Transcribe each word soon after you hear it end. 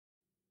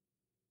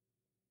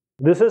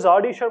This is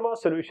R.D. Sharma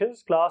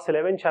Solutions, Class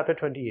 11, Chapter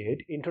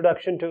 28,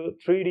 Introduction to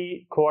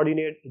 3D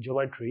Coordinate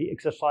Geometry.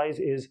 Exercise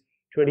is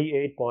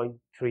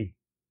 28.3.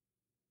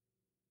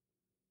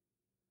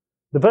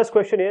 The first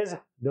question is,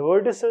 the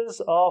vertices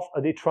of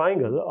the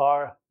triangle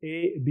are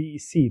A, B,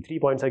 C. 3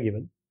 points are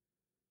given.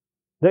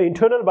 The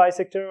internal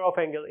bisector of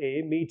angle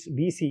A meets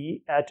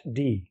BC at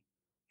D.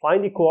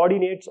 Find the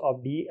coordinates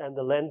of D and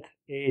the length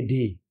AD.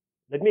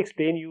 Let me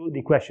explain you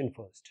the question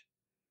first.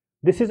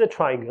 This is a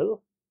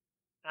triangle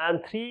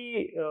and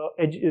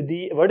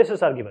the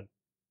vertices are given.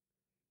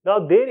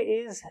 Now there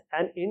is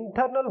an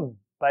internal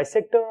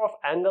bisector of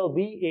angle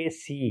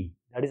BAC,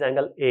 that is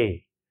angle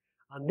A,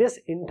 and this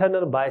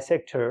internal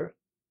bisector,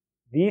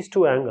 these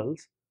two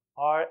angles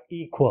are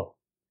equal.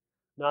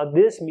 Now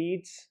this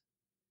meets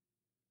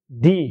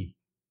D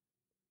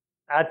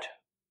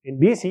in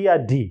BC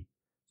at D.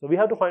 So we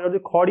have to find out the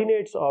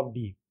coordinates of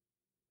D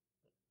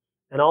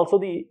and also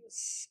the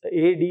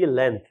AD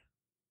length.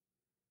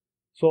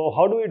 So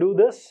how do we do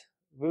this?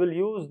 We will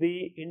use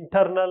the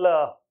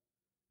internal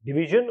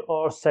division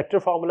or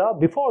sector formula.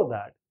 Before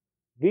that,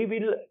 we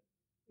will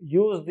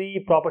use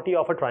the property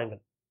of a triangle.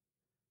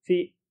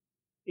 See,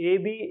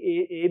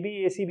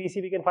 AB, AC,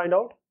 BC we can find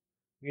out.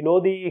 We know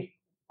the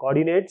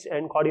coordinates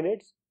and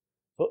coordinates.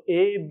 So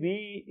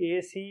AB,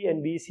 AC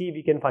and BC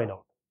we can find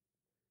out.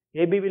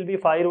 AB will be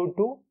 5 root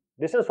 2.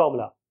 This is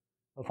formula.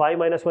 5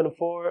 minus 1,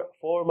 4.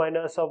 4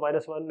 minus of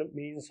minus 1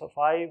 means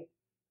 5.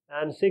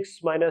 And 6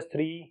 minus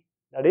 3,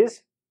 that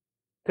is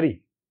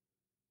 3.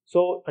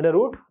 So under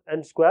root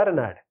and square and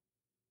add.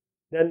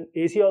 Then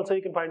AC also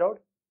you can find out.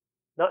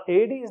 Now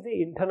AD is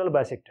the internal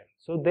bisector.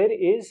 So there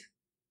is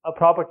a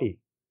property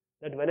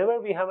that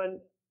whenever we have an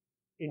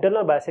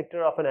internal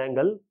bisector of an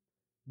angle,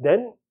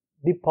 then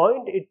the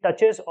point it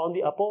touches on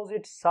the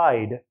opposite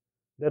side,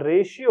 the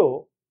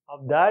ratio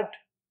of that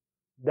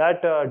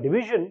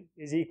division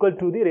is equal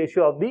to the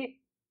ratio of the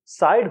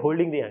side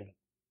holding the angle.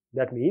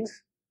 That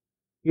means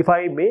if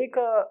I make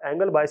an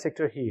angle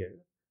bisector here,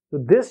 so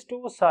these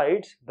two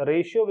sides, the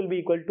ratio will be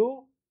equal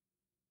to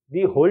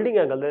the holding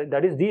angle,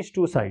 that is these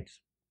two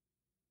sides.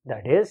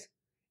 That is,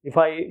 if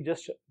I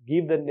just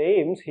give the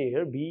names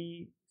here,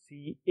 B,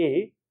 C,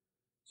 A,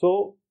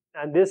 so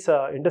and this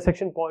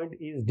intersection point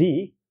is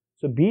D,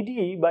 so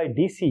BD by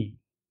DC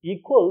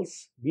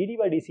equals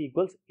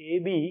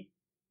AB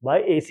by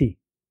AC.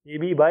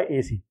 AB by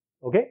AC.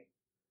 Okay.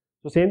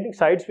 So same thing,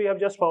 sides we have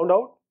just found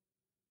out.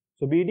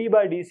 So BD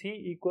by DC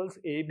equals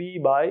AB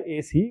by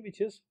AC,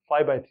 which is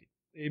 5 by 3.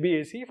 AB,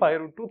 AC, 5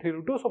 root 2, 3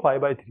 root 2, so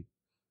 5 by 3.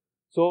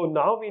 So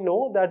now we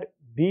know that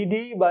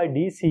BD by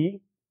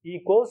DC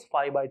equals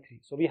 5 by 3.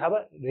 So we have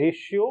a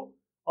ratio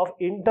of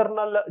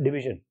internal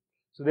division.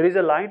 So there is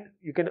a line,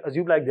 you can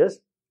assume like this,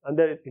 and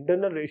the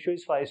internal ratio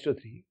is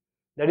 5:3.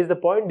 That is, the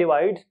point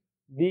divides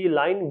the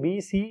line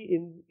BC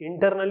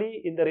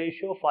internally in the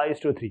ratio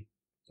 5:3.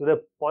 So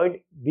the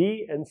point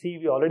B and C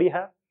we already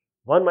have.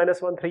 1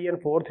 minus 1, 3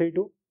 and 4, 3,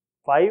 2.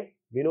 5,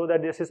 we know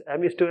that this is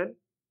M is to N.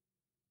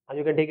 And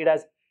you can take it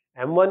as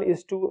M1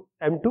 is to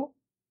M2.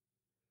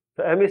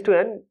 So M is to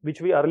N,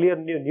 which we earlier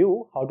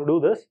knew how to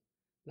do this.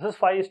 This is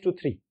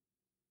 5:3.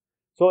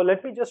 So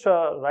let me just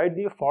write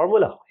the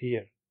formula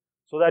here,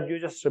 so that you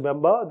just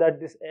remember that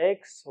this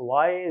X,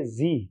 Y,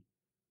 Z,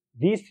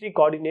 these three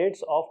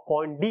coordinates of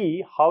point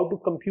D, how to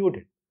compute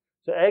it.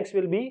 So X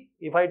will be,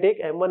 if I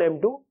take M1,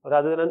 M2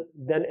 rather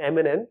than M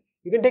and N,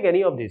 you can take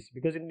any of these,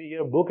 because in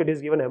your book it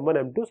is given M1,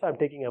 M2, so I am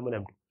taking M1,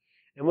 M2.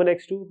 M1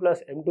 X2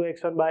 plus M2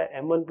 X1 by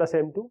M1 plus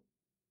M2.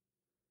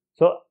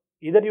 So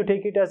either you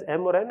take it as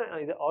M or N,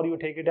 or you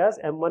take it as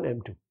M1,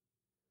 M2.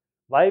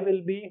 Y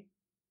will be,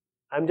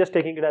 I am just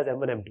taking it as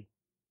M1, M2.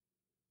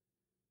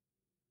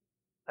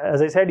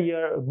 As I said,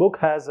 your book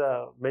has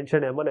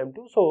mentioned M1,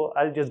 M2, so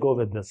I'll just go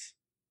with this.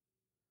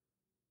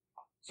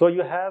 So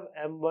you have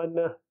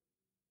M1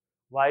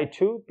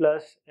 Y2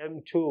 plus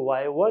M2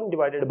 Y1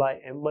 divided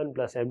by M1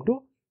 plus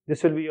M2.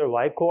 This will be your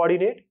Y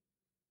coordinate,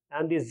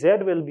 and the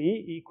Z will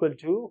be equal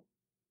to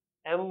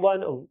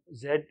M1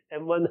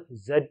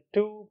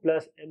 Z2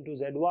 plus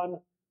M2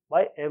 Z1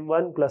 by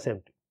M1 plus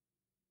M2.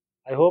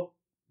 I hope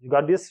you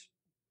got this.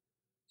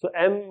 So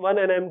M1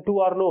 and M2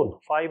 are known,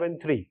 5 and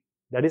 3.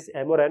 That is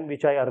M or N,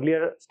 which I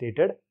earlier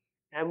stated.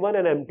 M1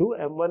 and M2,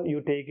 M1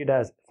 you take it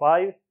as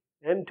 5,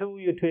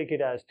 M2 you take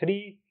it as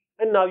 3,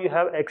 and now you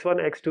have X1,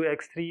 X2,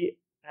 X3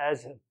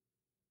 as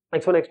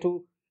X1,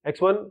 X2,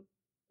 X1,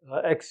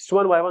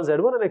 Y1,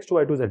 Z1 and X2,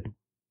 Y2, Z2.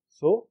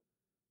 So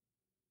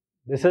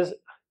this is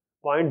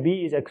point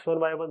B is X1,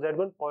 Y1,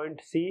 Z1,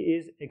 point C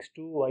is X2,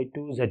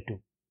 Y2, Z2.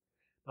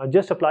 Now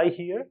just apply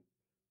here.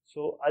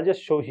 So I'll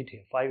just show it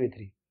here, 5 with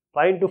 3.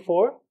 5 into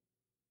 4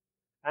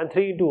 and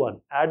 3 into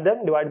 1. Add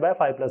them, divide by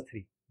 5 plus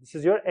 3. This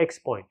is your X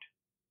point.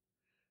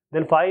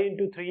 Then 5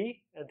 into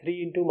 3 and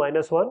 3 into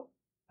minus 1.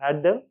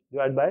 Add them,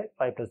 divide by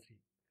 5 plus 3.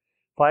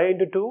 5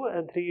 into 2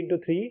 and 3 into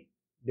 3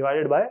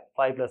 divided by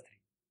 5 plus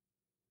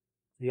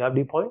 3. You have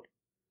D point.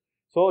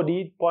 So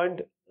D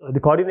point, the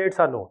coordinates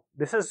are known.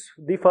 This is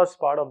the first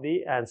part of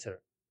the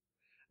answer.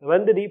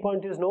 When the D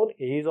point is known,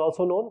 A is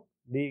also known.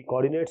 The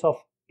coordinates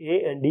of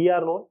A and D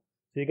are known.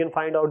 So you can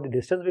find out the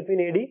distance between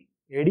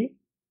AD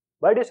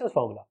by distance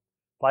formula.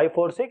 5,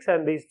 4, 6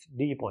 and these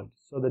D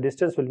points. So the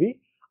distance will be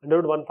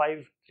under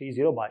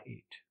 1530 by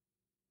 8.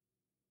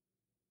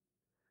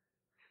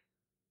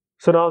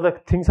 So now the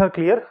things are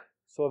clear.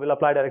 So we'll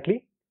apply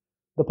directly.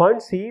 The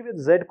point C with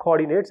Z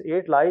coordinates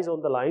 8 lies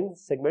on the line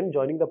segment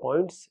joining the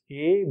points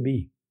A,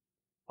 B.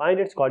 Find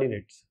its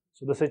coordinates.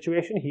 So the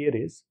situation here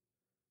is,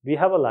 we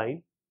have a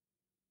line,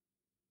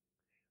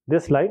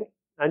 this line,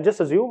 and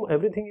just assume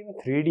everything in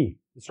 3D.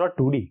 It's not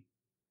 2D.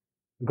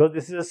 Because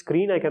this is a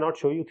screen, I cannot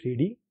show you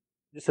 3D.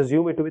 Just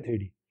assume it to be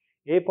 3D.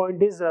 A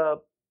point is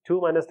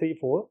 2 minus 3,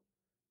 4.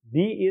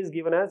 B is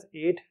given as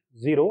 8,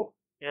 0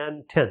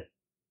 and 10.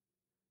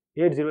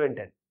 8, 0 and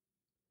 10.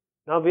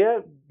 Now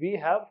where we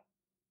have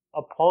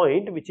a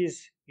point which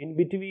is in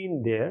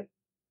between there,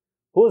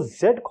 whose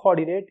Z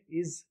coordinate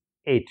is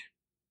 8.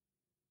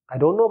 I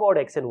don't know about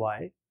X and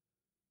Y,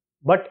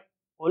 but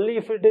only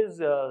if it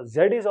is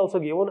Z is also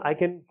given, I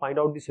can find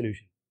out the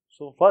solution.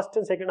 So first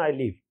and second I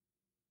leave.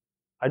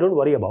 I don't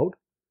worry about.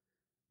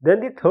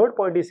 Then the third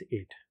point is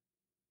 8.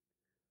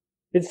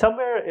 It's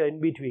somewhere in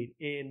between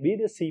A and B,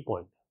 the C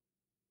point.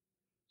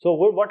 So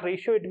what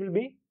ratio it will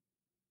be?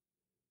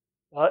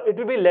 It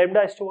will be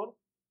lambda is to 1.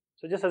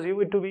 So just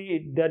assume it to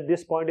be that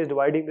this point is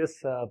dividing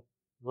this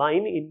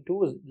line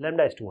into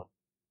lambda is to 1.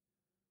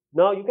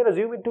 Now you can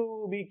assume it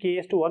to be k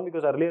is to 1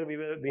 because earlier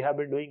we have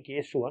been doing k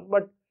is to 1,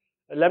 but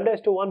lambda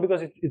is to 1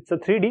 because it's a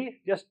 3D,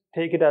 just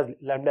take it as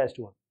lambda is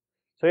to 1.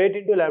 So 8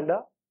 into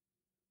lambda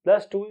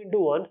plus 2 into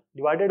 1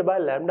 divided by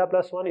lambda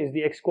plus 1 is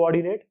the x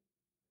coordinate.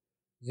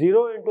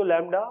 0 into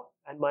lambda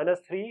and minus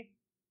 3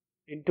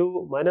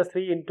 into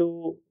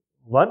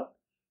 1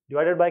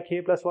 divided by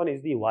k plus 1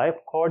 is the y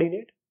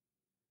coordinate.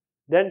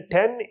 Then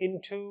 10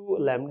 into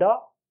lambda,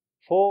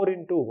 4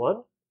 into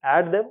 1,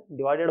 add them,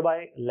 divided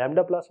by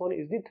lambda plus 1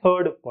 is the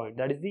third point,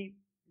 that is the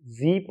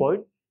z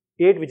point,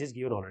 8, which is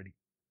given already.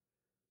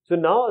 So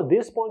now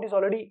this point is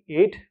already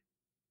 8,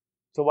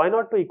 so why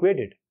not to equate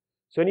it?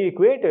 So when you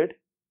equate it,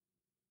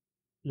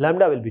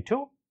 lambda will be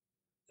 2.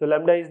 So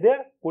lambda is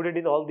there, put it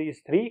in all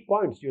these 3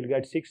 points, you will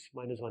get 6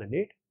 minus 1 and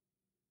 8.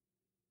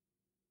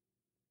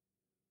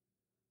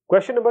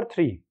 Question number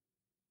 3.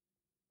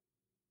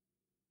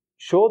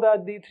 Show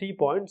that the 3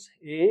 points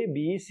A,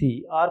 B,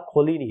 C are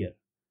collinear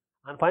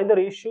and find the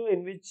ratio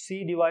in which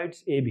C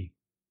divides AB.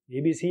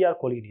 A, B, C are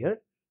collinear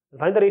and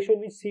find the ratio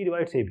in which C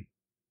divides AB.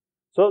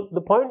 So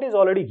the point is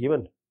already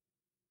given.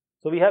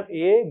 So we have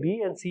A,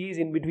 B and C is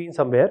in between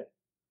somewhere.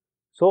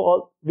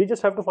 So we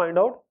just have to find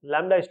out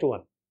lambda is to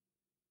 1.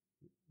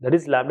 That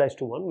is lambda is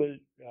to 1, we'll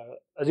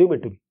assume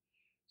it to be.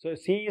 So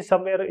C is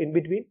somewhere in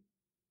between.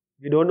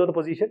 We don't know the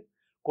position.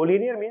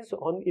 Collinear means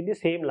in the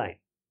same line.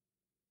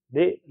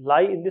 They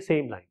lie in the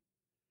same line.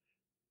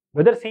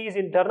 Whether C is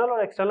internal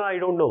or external, I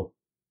don't know.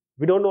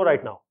 We don't know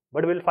right now,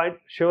 but we'll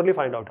surely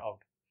find out.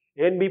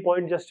 A and B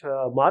point just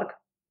mark.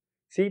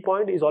 C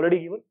point is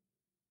already given.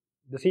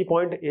 The C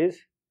point is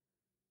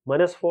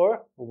minus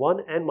 4, 1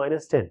 and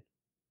minus 10.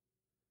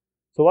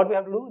 So what we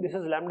have to do, this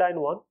is lambda and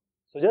 1.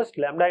 So just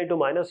lambda into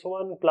minus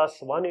 1 plus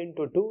 1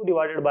 into 2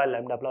 divided by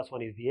lambda plus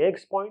 1 is the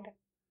x point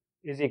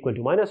is equal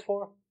to minus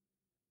 4.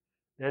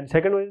 And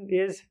second one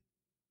is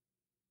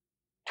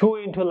 2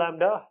 into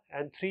lambda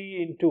and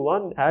 3 into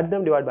 1, add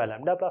them, divide by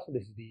lambda plus 1,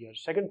 this is the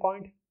second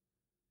point.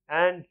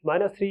 And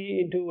minus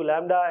 3 into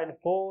lambda and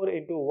 4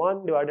 into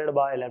 1 divided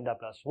by lambda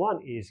plus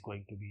 1 is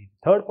going to be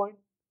the third point.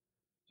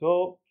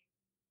 So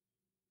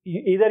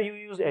either you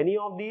use any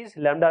of these,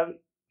 lambda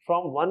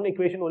from one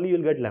equation only you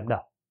will get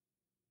lambda.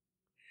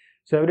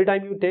 So every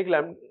time you take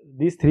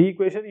these 3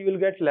 equations, you will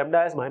get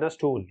lambda as minus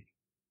 2 only.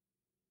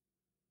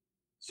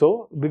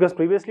 So because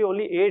previously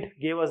only 8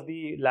 gave us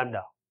the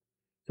lambda.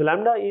 So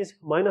lambda is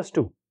minus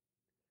 2.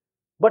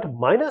 But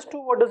minus 2,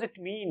 what does it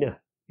mean?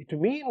 It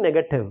means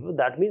negative.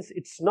 That means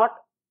it's not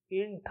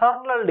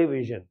internal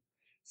division.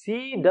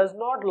 C does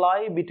not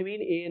lie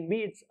between A and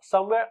B. It's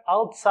somewhere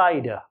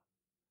outside.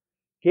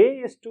 K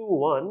is to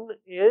 1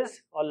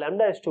 is, or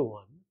lambda is to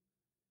 1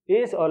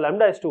 is, or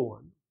lambda is to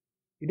 1.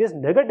 It is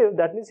negative.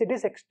 That means it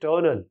is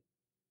external.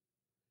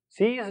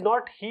 C is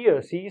not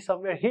here. C is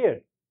somewhere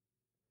here.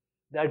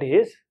 That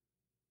is,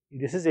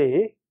 this is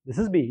A, this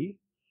is B,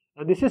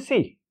 and this is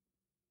C.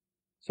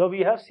 So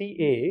we have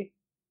CA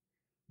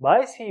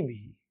by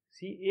CB,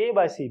 CA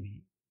by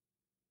CB,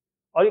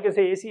 or you can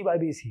say AC by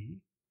BC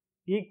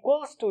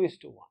equals 2 is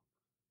to 1.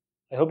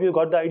 I hope you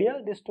got the idea,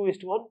 this 2 is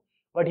to 1,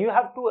 but you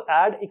have to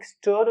add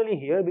externally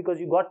here because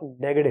you got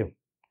negative.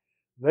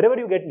 Wherever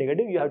you get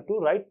negative, you have to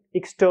write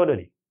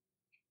externally.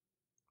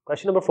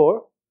 Question number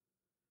 4.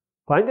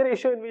 Find the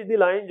ratio in which the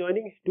line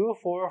joining 2,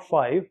 4,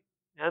 5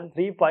 and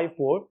 3, 5,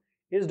 4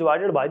 is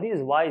divided by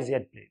this YZ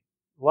plane.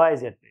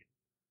 YZ plane.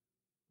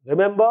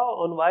 Remember,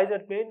 on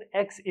YZ plane,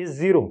 x is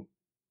 0.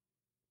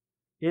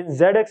 In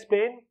ZX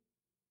plane,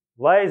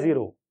 y is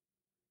 0.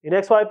 In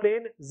XY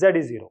plane, Z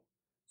is 0.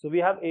 So we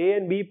have A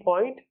and B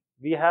point.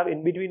 We have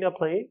in between a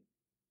plane.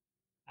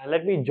 And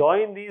let me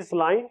join these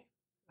lines.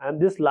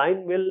 And this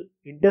line will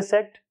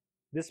intersect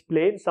this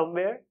plane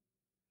somewhere.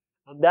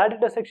 And that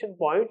intersection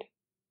point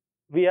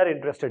we are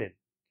interested in.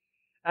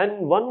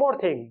 And one more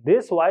thing,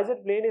 this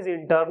YZ plane is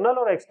internal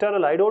or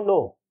external? I don't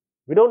know.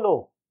 We don't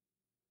know.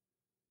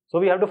 So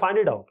we have to find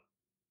it out.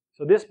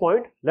 So this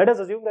point, let us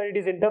assume that it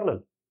is internal.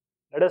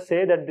 Let us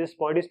say that this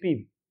point is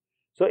PB.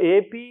 So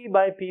AP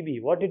by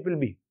PB, what it will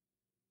be?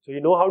 So you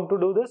know how to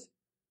do this.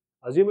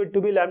 Assume it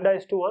to be lambda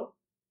is to 1.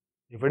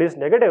 If it is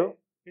negative,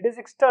 it is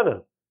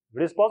external.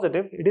 If it is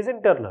positive, it is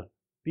internal.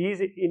 P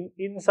is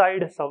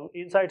inside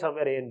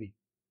somewhere A and B.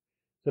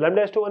 So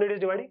lambda is to 1, it is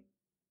dividing.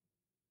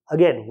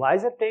 Again,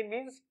 YZ plane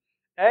means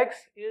x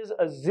is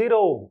a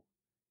 0.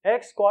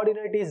 X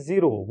coordinate is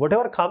 0.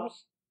 Whatever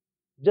comes,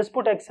 just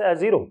put x as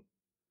 0.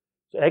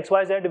 So x,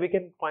 y, z we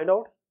can find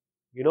out.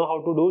 You know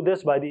how to do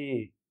this by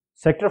the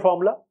sector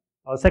formula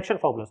or section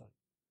formula.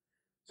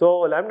 So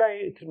lambda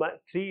is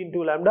 3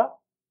 into lambda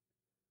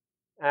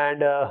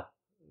and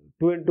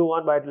 2 into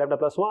 1 by lambda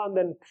plus 1,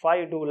 then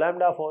 5 into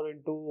lambda, 4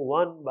 into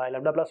 1 by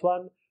lambda plus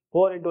 1,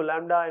 4 into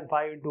lambda and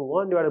 5 into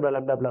 1 divided by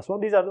lambda plus 1.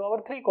 These are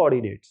our 3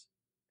 coordinates.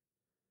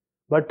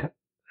 But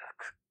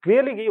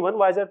clearly given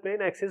YZ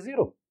plane x is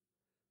 0.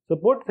 So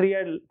put 3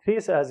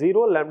 as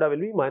 0, lambda will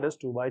be minus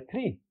 2 by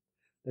 3.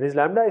 That is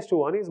lambda is to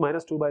 1 is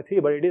minus 2 by 3,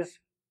 but it is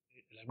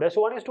lambda is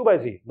to 1 is 2 by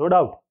 3, no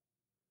doubt.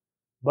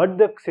 But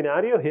the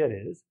scenario here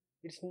is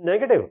it's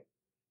negative.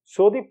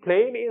 So the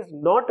plane is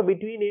not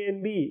between A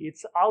and B,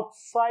 it's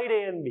outside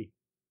A and B.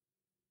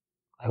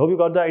 I hope you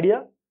got the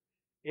idea.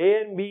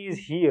 A and B is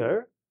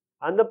here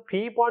and the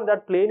P point,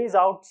 that plane is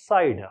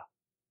outside.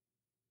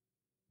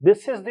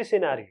 This is the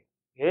scenario.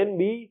 A and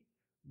B,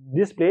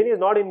 this plane is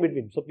not in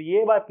between. So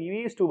PA by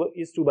PB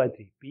is 2 by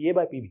 3. PA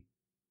by PB.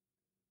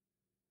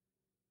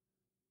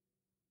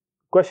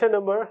 Question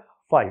number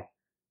 5.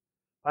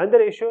 Find the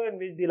ratio in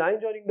which the line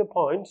joining the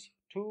points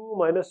 2,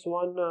 minus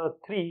 1,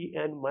 3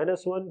 and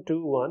minus 1,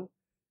 2, 1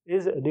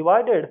 is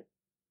divided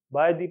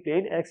by the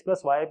plane x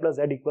plus y plus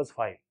z equals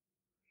 5.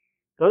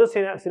 Now the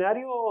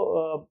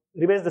scenario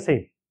remains the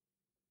same.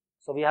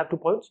 So we have 2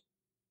 points.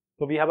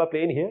 So we have a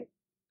plane here.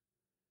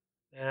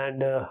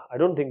 And I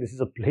don't think this is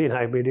a plane,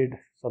 I made it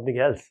something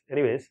else.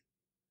 Anyways,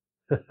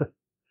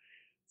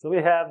 so we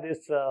have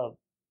this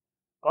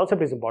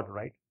concept is important,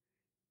 right?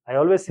 I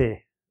always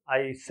say,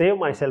 I save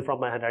myself from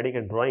my handwriting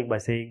and drawing by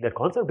saying that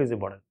concept is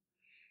important.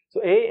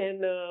 So A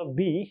and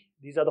B,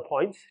 these are the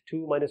points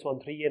 2, minus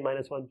 1, 3 and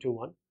minus 1, 2,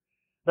 1.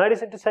 Now it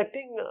is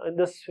intersecting in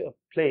this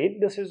plane.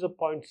 This is a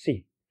point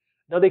C.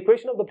 Now the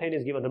equation of the plane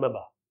is given,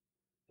 remember.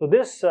 So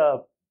this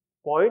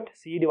point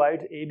C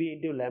divides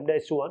AB into lambda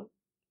is to 1.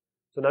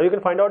 So now you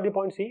can find out the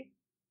point C.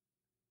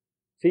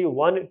 See,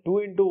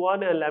 2 into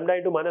 1 and lambda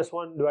into minus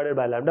 1 divided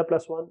by lambda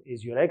plus 1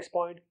 is your x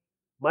point.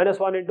 Minus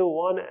 1 into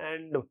 1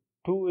 and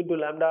 2 into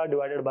lambda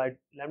divided by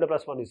lambda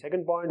plus 1 is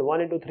second point.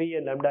 1 into 3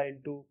 and lambda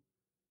into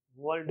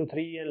 1 into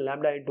 3 and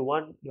lambda into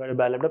 1 divided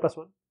by lambda plus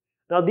 1.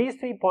 Now these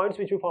 3 points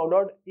which we found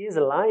out is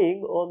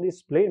lying on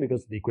this plane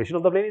because the equation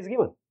of the plane is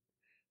given.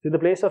 So in the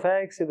place of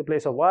x, in the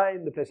place of y,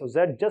 in the place of z,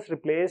 just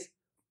replace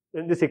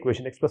in this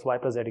equation x plus y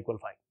plus z equal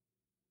 5.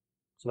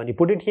 So when you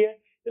put it here,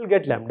 you'll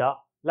get lambda.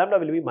 Lambda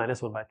will be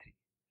minus 1 by 3.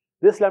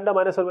 This lambda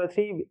minus 1 by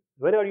 3,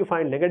 whenever you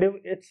find negative,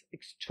 it's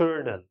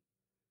external.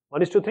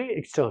 1 is to 3,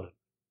 external.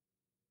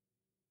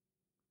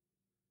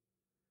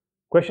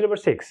 Question number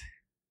 6.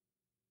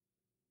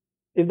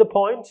 If the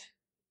points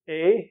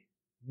A,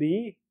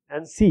 B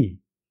and C,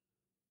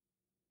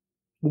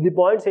 if the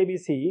points A, B,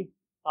 C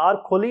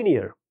are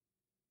collinear,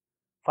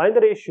 find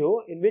the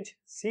ratio in which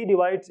C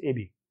divides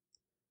AB.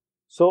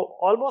 So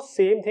almost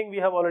same thing we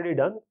have already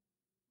done.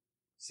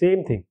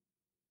 Same thing,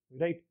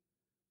 right?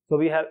 So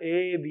we have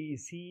A, B,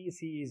 C,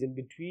 C is in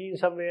between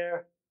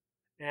somewhere,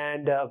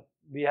 and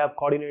we have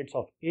coordinates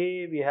of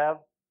A, we have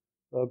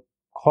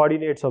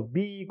coordinates of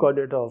B,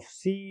 coordinate of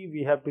C.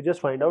 We have to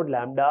just find out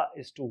lambda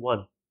is to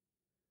 1.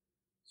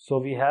 So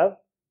we have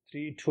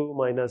 3, 2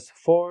 minus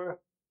 4,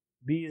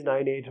 B is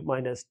 9, 8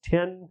 minus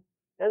 10,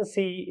 and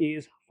C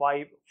is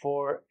 5,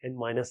 4 and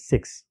minus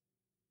 6.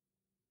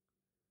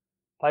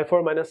 5,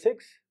 4 minus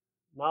 6.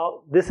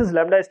 Now this is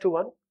lambda is to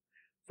 1.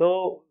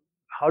 So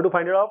how to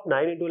find it out?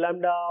 9 into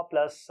lambda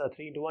plus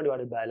 3 into 1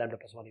 divided by lambda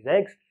plus 1 is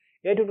x.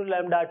 8 into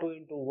lambda 2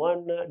 into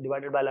 1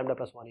 divided by lambda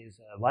plus 1 is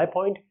y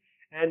point.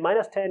 And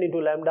minus 10 into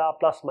lambda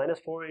plus minus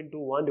 4 into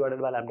 1 divided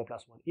by lambda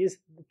plus 1 is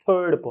the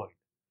third point.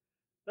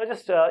 Now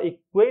just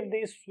equate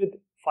this with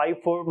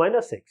 5, 4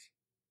 minus 6.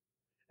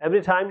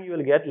 Every time you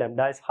will get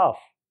lambda is half.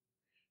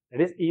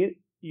 That is,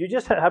 you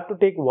just have to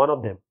take one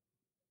of them.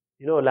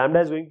 You know, lambda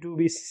is going to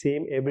be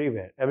same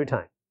everywhere, every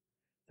time.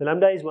 So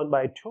lambda is 1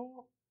 by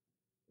 2.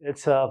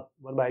 It's 1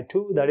 by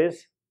 2, that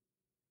is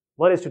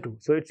 1 is to 2.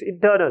 So it's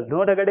internal,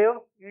 no negative,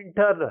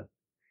 internal.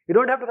 You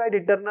don't have to write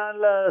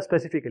internal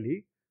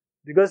specifically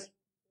because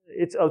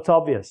it's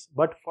obvious.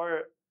 But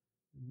for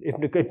if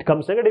it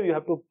comes negative, you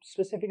have to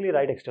specifically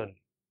write external.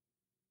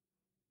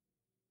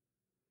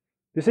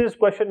 This is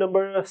question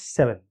number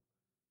 7.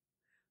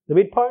 The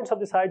midpoints of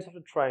the sides of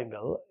a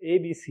triangle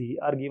ABC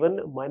are given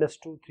minus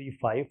 2, 3,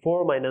 5,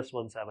 4, minus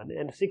 1, 7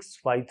 and 6,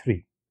 5,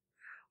 3.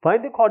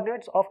 Find the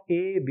coordinates of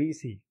A, B,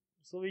 C.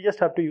 So we just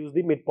have to use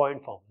the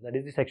midpoint formula, that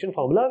is the section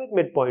formula with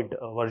midpoint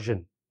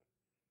version.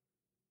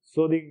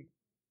 So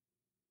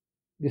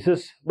this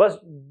is,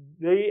 but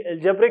the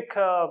algebraic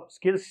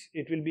skills,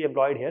 it will be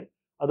employed here.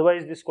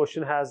 Otherwise this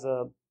question has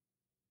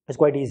is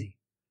quite easy,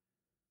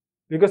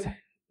 because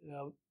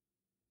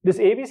this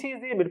ABC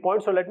is the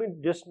midpoint. So let me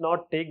just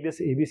not take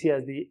this ABC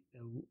as the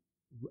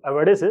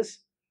vertices.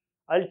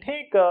 I'll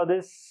take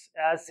this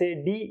as, say,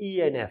 D,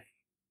 E and F.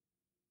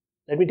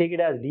 Let me take it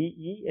as D,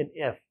 E and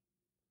F.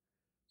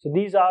 So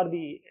these are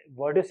the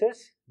vertices,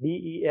 D,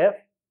 E, F.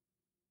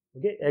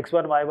 Okay,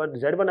 x1, y1,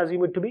 z1,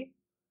 assume it to be.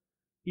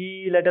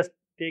 E, let us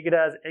take it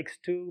as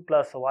x2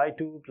 plus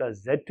y2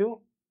 plus z2.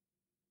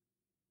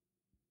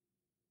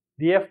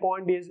 The F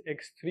point is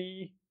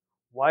x3,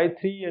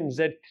 y3 and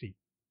z3.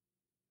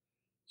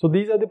 So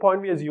these are the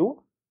point we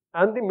assume,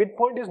 and the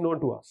midpoint is known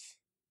to us.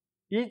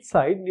 Each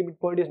side, the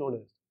midpoint is known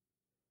as.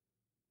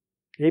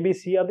 A, B,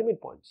 C are the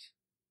midpoints.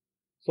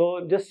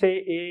 So just say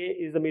A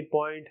is the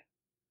midpoint,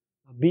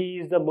 B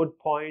is the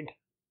midpoint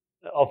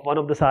of one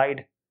of the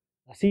side,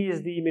 C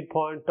is the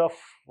midpoint of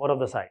one of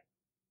the side.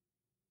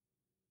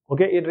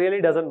 Okay, it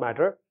really doesn't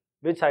matter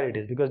which side it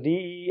is, because D,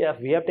 E, F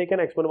we have taken,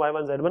 x1,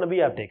 y1, z1 we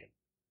have taken.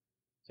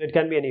 So it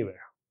can be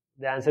anywhere.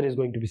 The answer is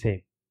going to be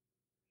same.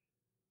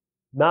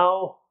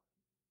 Now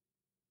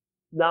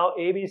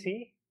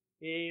ABC,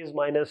 A is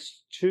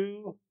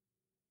 -2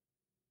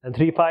 and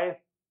 3, 5.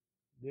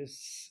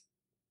 This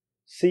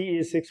C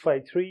is 6,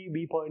 5, 3.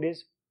 B point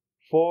is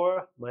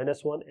 4,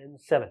 -1 and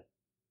 7.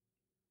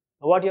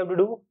 Now what you have to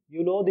do?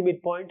 You know the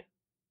midpoint.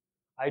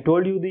 I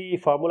told you the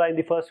formula in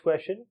the first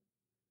question.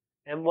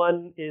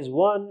 M1 is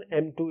 1,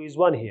 M2 is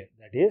 1 here.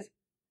 That is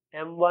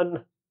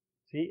M1,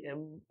 see,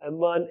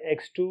 M1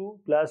 x2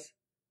 plus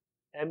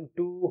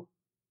M2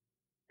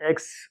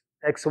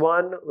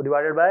 x1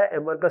 divided by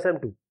M1 plus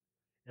M2.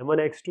 M1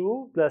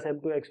 x2 plus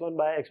M2 x1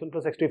 by x1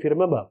 plus x2, if you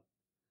remember.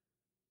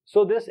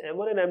 So this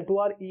M1 and M2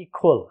 are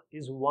equal,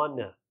 is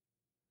 1.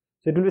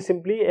 So it will be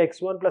simply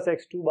x1 plus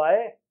x2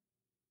 by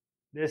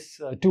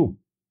this 2.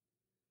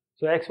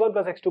 So x1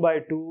 plus x2 by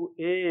 2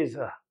 is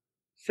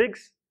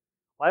 6.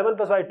 y1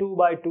 plus y2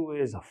 by 2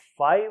 is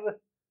 5.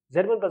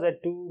 z1 plus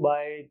z2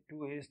 by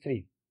 2 is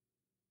 3.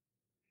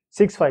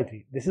 6, 5,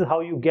 3. This is how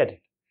you get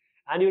it.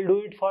 And you will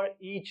do it for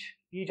each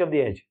of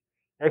the edge.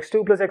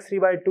 x2 plus x3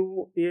 by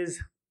 2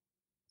 is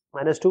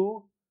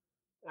 -2.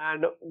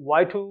 And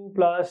y2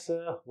 plus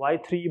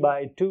y3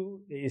 by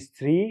 2 is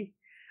 3.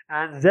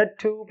 And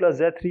z2 plus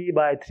z3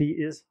 by 3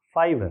 is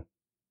 5.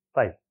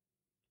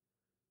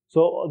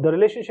 So the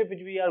relationship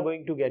which we are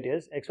going to get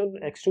is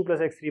x2 plus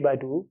x3 by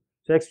 2.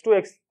 So x2,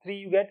 x3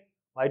 you get,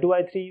 y2,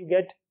 y3 you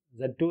get,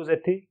 z2,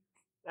 z3.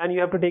 And you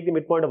have to take the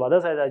midpoint of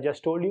others, as I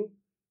just told you.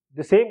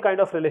 The same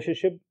kind of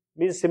relationship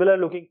means similar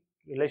looking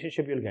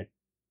relationship you will get.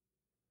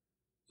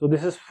 So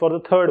this is for the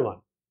third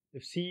one.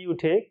 If C you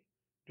take,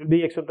 it will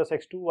be x1 plus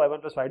x2,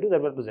 y1 plus y2,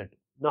 z1 plus z2.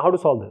 Now how to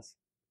solve this?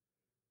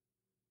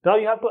 Now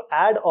you have to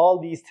add all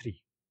these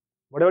three.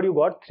 Whatever you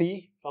got,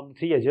 3 from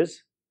 3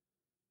 edges,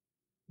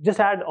 just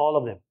add all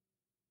of them.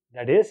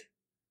 That is,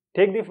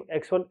 take the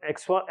x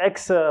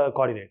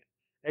coordinate,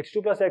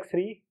 x2 plus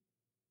x3,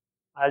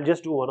 I'll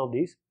just do one of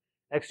these,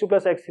 x2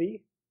 plus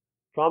x3,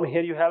 from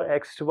here you have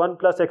x1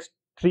 plus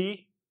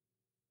x3,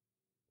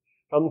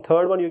 from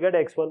third one you get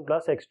x1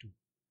 plus x2,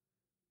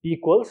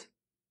 equals,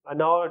 and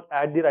now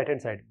add the right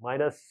hand side,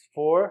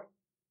 -4,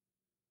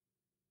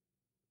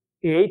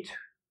 8,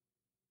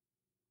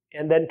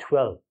 and then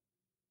 12.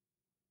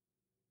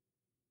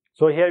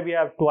 So here we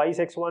have twice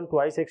x1,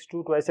 twice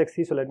x2, twice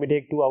x3. So let me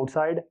take 2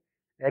 outside.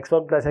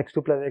 x1 plus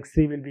x2 plus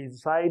x3 will be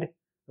inside.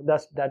 And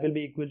thus that will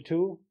be equal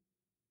to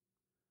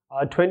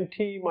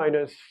 20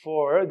 minus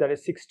 4, that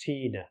is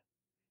 16.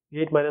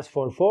 8 minus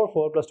 4, 4.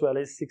 4 plus 12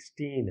 is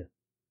 16.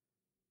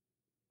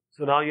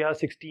 So now you have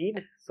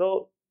 16.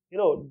 So,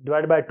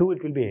 divided by 2,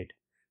 it will be 8.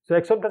 So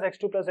x1 plus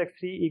x2 plus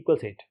x3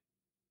 equals 8.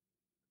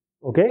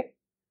 Okay.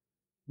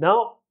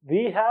 Now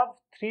we have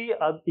 3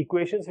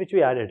 equations which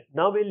we added.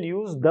 Now we'll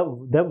use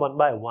them one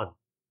by one.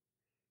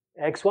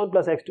 x1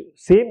 plus x2,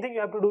 same thing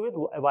you have to do with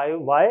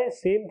y,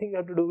 same thing you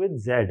have to do with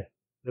z.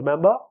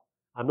 Remember,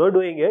 I'm not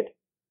doing it,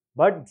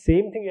 but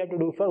same thing you have to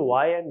do for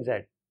y and z.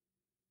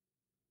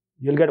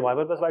 You'll get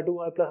y1 plus y2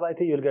 y plus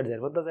y3, you'll get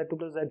z1 plus z2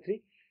 plus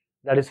z3.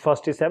 That is,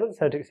 first is 7,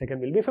 second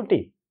will be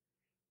 15.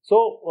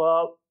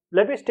 So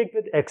let me stick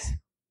with x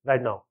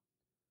right now.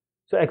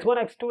 So x1,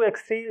 x2,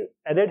 x3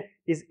 added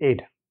is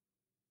 8.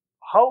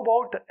 How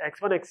about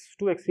x1,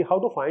 x2, x3? How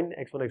to find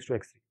x1, x2,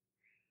 x3?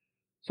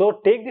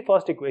 So take the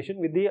first equation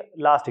with the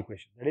last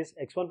equation, that is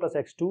x1 plus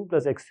x2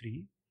 plus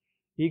x3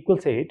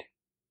 equals 8.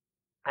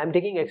 I am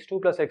taking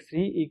x2 plus x3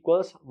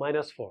 equals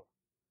 -4.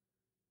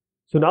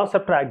 So now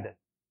subtract them.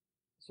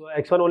 So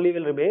x1 only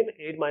will remain,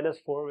 8 minus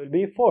 4 will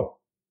be 4.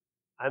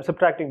 I am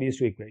subtracting these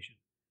two equations.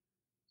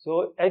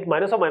 So 8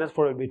 minus or minus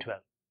 4 will be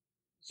 12.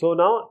 So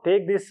now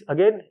take this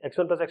again,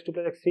 x1 plus x2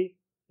 plus x3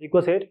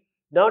 equals 8.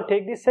 Now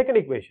take the second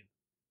equation,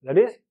 that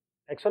is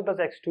x1 plus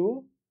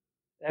x2,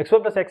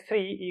 x1 plus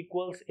x3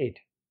 equals 8.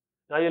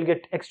 Now you'll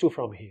get x2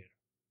 from here.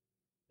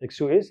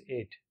 x2 is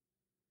 8.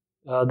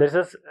 This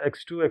is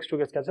x2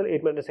 gets cancelled,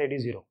 8 minus 8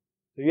 is 0.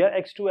 So you have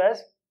x2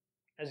 as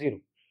 0.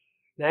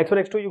 Now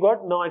x1, x2 you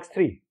got, now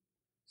x3.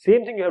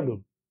 Same thing you have to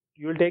do.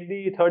 You will take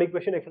the third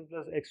equation, x1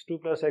 plus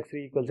x2 plus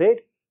x3 equals 8.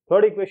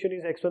 Third equation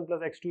is x1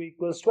 plus x2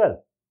 equals 12.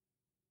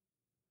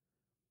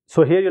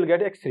 So here you will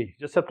get x3.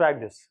 Just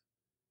subtract this.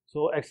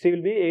 So x3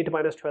 will be 8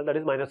 minus 12, that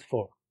is minus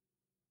 4.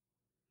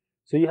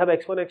 So you have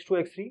x1, x2,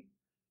 x3.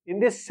 In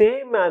this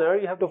same manner,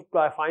 you have to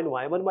find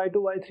y1, y2,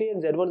 y3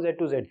 and z1,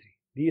 z2, z3.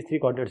 These three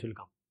coordinates will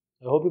come.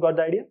 I hope you got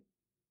the idea.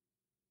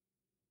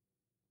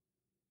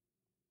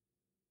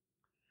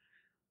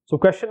 So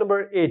question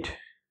number 8.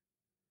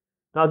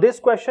 Now this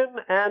question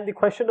and the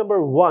question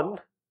number 1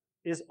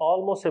 is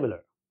almost similar.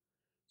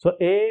 So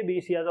A,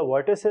 B, C are the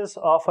vertices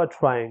of a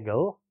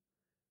triangle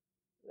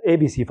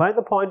ABC. Find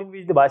the point in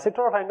which the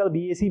bisector of angle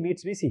BAC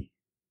meets BC.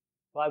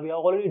 Well, we have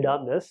already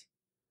done this.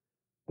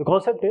 The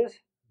concept is,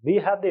 we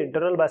have the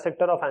internal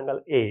bisector of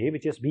angle A,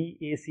 which is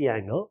BAC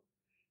angle,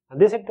 and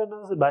this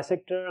internal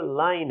bisector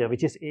line,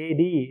 which is AD,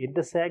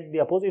 intersect the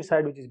opposite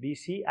side, which is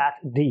BC, at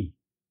D.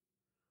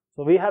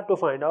 So we have to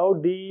find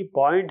out the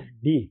point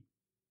D,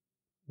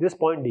 this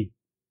point D.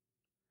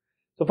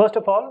 So first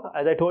of all,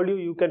 as I told you,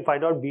 you can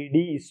find out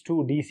BD is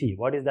to DC.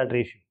 What is that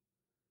ratio?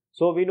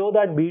 So we know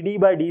that BD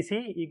by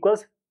DC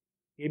equals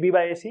AB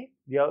by AC,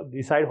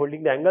 the side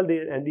holding the angle,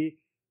 and the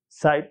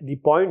side, the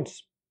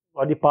points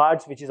or the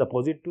parts which is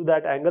opposite to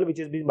that angle which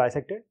is being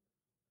bisected.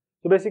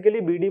 So basically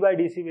BD by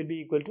DC will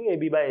be equal to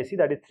AB by AC,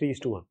 that is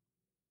 3:1.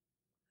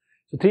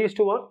 So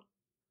 3:1.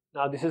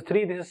 Now this is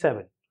 3, this is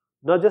 7.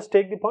 Now just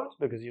take the points,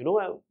 because you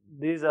know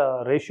this is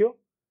a ratio.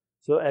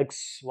 So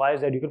x, y,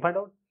 z you can find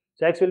out.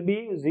 So x will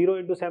be 0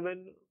 into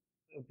 7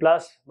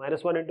 plus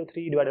minus 1 into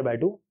 3 divided by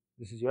 2.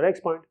 This is your x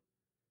point.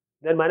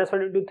 Then minus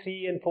 1 into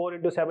 3 and 4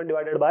 into 7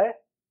 divided by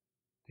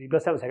 3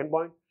 plus 7, second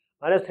point.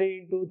 Minus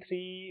 3 into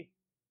 3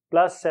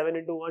 plus 7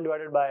 into 1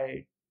 divided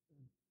by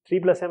 3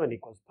 plus 7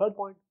 equals third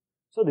point.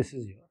 So this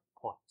is your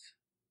points.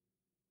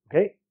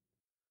 Okay.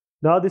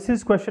 Now this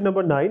is question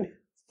number 9.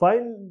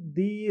 Find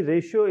the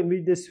ratio in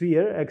which the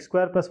sphere x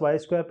square plus y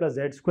square plus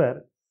z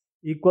square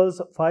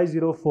equals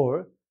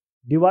 504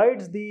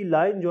 divides the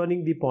line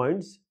joining the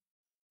points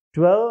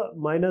 12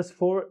 minus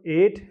 4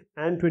 8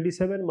 and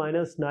 27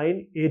 minus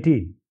 9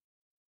 18.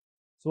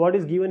 So what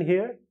is given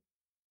here?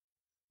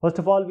 First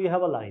of all, we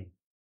have a line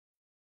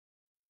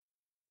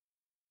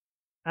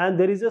and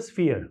there is a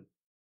sphere.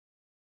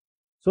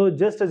 So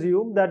just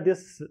assume that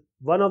this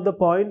one of the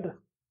point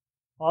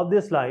of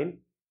this line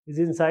is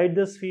inside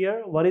the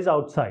sphere, one is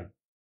outside.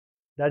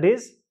 That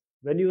is,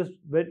 when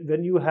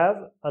you have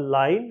a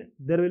line,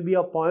 there will be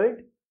a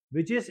point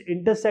which is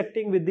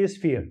intersecting with this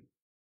sphere,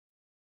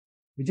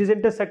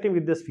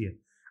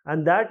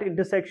 and that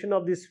intersection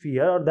of this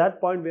sphere, or that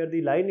point where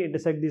the line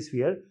intersects the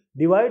sphere,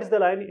 divides the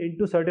line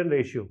into certain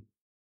ratio.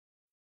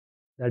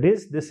 That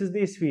is, this is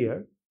the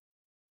sphere.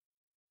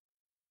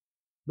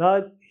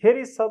 Now here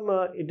is some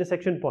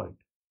intersection point.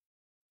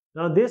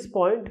 Now this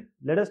point,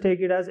 let us take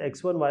it as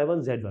x1,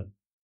 y1, z1,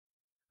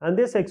 and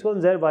this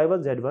x1,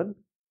 y1, z1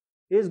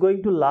 is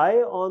going to lie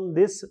on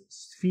this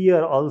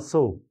sphere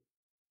also.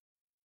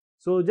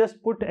 So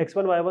just put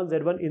x1, y1,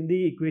 z1 in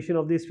the equation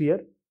of the sphere.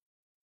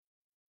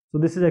 So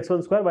this is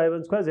x1 square,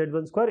 y1 square,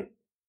 z1 square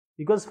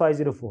equals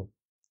 504.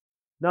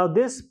 Now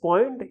this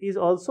point is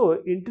also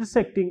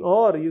intersecting,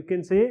 or you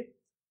can say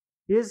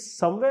is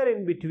somewhere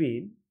in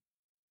between,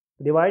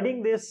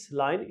 dividing this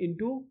line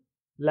into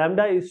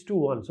lambda is to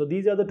 1. So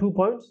these are the 2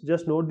 points.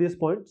 Just note these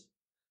points.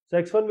 So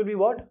x1 will be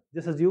what?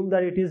 Just assume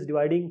that it is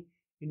dividing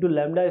into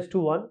lambda is to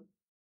 1.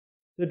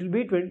 So it will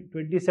be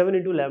 27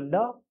 into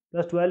lambda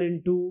plus 12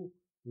 into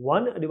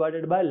 1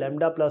 divided by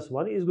lambda plus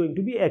 1 is going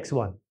to be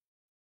x1.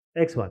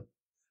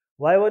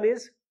 Y1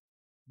 is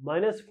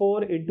minus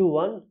 4 into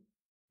 1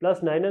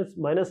 plus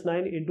minus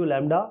 9 into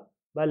lambda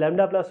by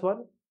lambda plus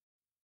 1.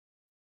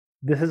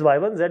 This is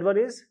y1.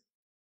 Z1 is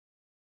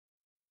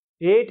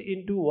 8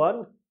 into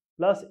 1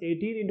 plus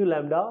 18 into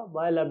lambda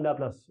by lambda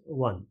plus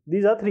 1.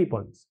 These are 3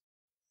 points.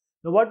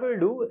 Now what we will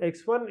do,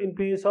 x1 in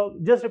place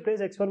of, just replace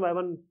x1,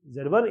 y1,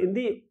 z1 in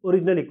the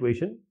original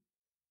equation,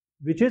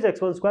 which is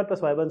x1 square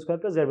plus y1 square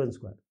plus z1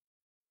 square.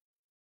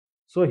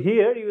 So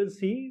here you will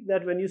see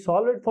that when you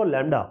solve it for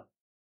lambda,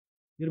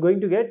 you are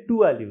going to get 2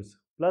 values,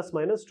 plus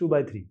minus 2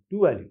 by 3,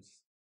 2 values.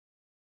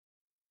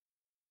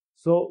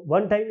 So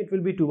one time it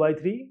will be 2 by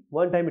 3,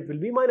 one time it will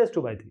be minus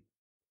 2 by 3.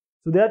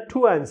 So there are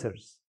 2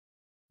 answers.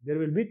 There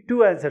will be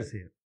 2 answers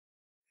here.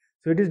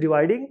 So it is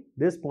dividing,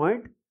 this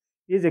point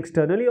is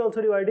externally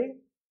also dividing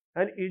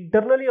and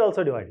internally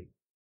also dividing,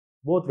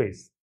 both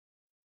ways.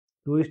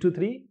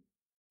 2:3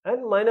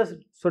 and minus,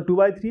 so 2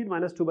 by 3 and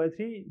minus 2 by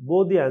 3,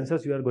 both the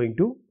answers you are going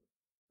to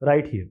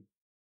write here.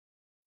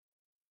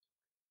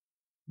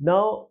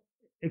 Now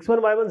x1,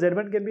 y1,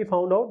 z1 can be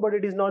found out, but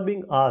it is not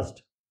being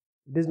asked.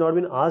 It is not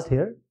been asked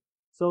here,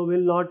 so we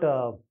will not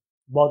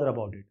bother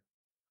about it.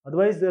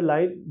 Otherwise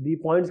the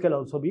points can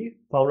also be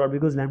found out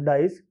because lambda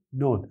is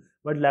known.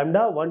 But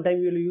lambda, one time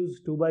you will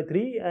use 2 by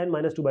 3 and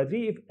minus 2 by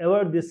 3 if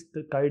ever this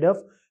kind of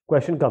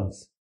question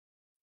comes.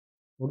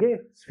 Okay,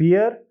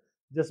 sphere,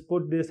 just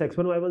put this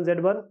x1, y1,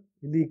 z1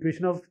 in the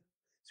equation of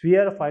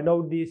sphere, find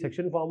out the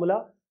section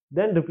formula,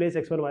 then replace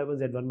x1, y1,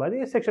 z1 by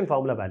the section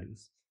formula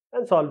values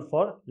and solve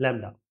for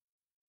lambda.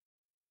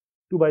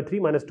 2 by 3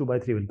 minus 2 by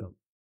 3 will come.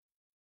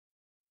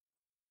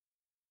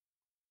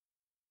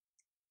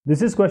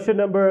 This is question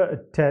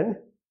number 10.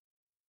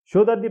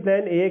 Show that the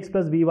plane ax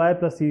plus by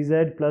plus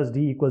cz plus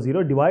d equals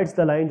 0 divides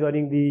the line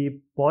joining the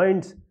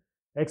points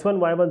x1,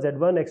 y1,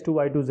 z1, x2,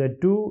 y2,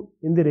 z2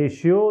 in the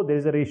ratio. There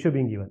is a ratio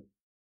being given.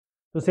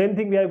 So same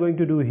thing we are going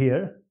to do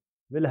here.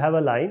 We'll have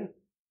a line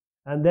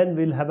and then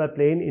we'll have a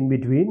plane in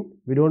between.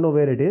 We don't know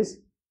where it is,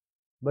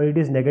 but it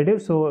is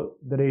negative, so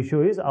the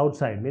ratio is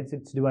outside, means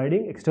it's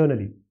dividing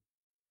externally.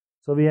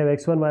 So we have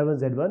x1, y1,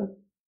 z1.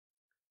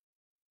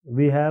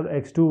 We have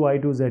x2,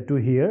 y2,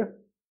 z2 here.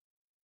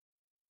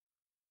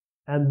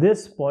 And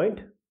this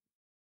point,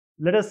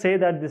 let us say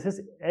that this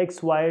is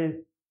x, y,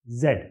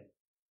 z.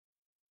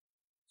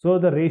 So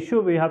the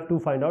ratio we have to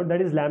find out,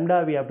 that is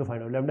lambda we have to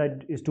find out. Lambda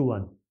is to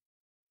 1.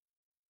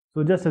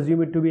 So just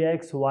assume it to be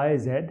x, y,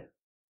 z.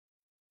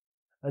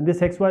 And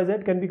this x, y,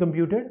 z can be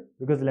computed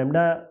because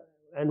lambda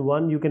and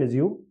 1 you can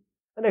assume.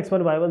 And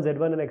x1, y1,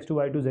 z1 and x2,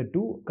 y2,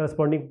 z2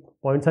 corresponding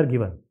points are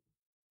given.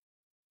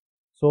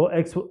 So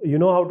x, you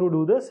know how to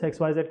do this, x,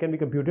 y, z can be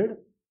computed.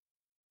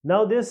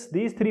 Now these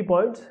 3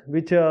 points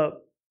which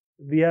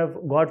we have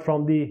got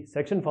from the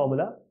section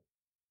formula,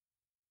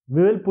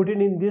 we will put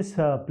it in this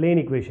plane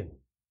equation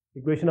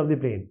of the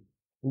plane.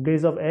 In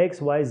place of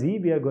x, y, z,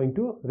 we are going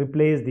to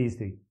replace these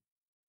 3.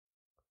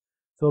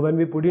 So when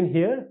we put in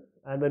here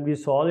and when we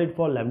solve it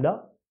for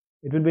lambda,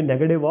 it will be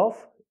negative of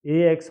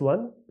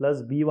ax1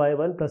 plus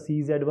by1 plus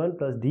cz1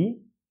 plus d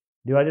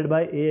divided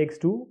by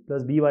ax2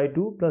 plus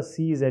by2 plus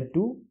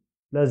cz2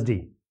 plus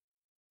d.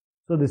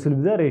 So this will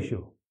be the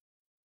ratio.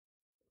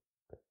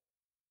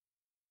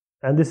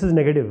 And this is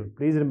negative.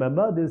 Please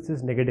remember, this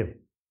is negative.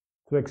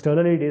 So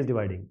externally it is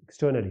dividing.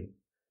 Externally.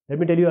 Let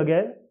me tell you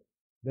again.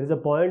 There is a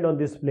point on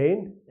this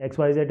plane, x,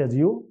 y, z,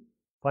 assume.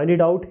 Find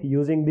it out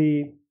using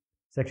the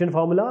section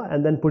formula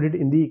and then put it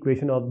in the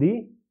equation of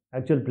the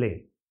actual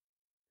plane.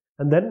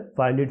 And then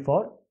find it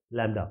for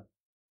lambda.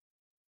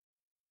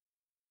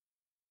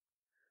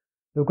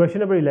 So question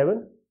number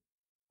 11.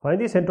 Find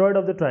the centroid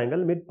of the triangle,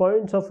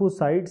 midpoints of whose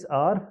sides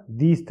are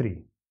these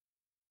 3.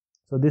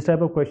 So this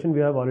type of question we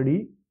have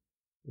already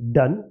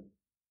done,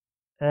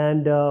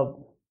 and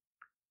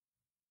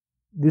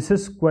this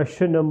is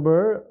question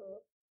number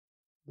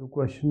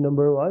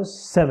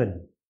was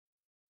 7.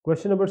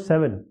 Question number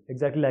 7,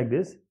 exactly like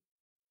this.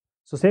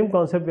 So same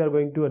concept we are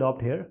going to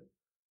adopt here.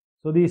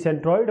 So the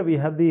centroid, we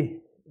have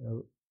the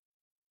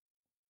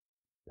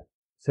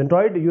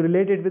centroid, you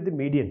relate it with the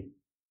median.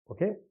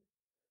 Okay,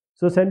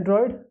 so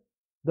centroid,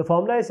 the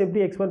formula is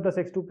simply x1 plus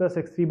x2 plus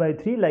x3 by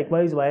 3,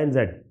 likewise y and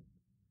z.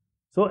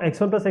 So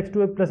x1 plus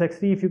x2 plus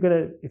x3,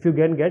 if you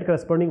can get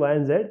corresponding y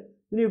and z,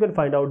 then you can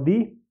find out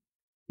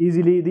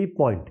easily the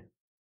point.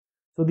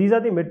 So these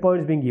are the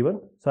midpoints being given.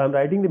 So I am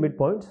writing the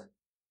midpoints.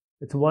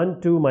 It's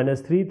 1, 2,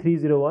 minus 3, 3,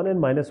 0, 1 and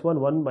minus 1,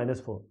 1,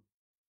 minus 4.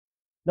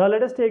 Now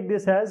let us take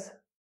this as,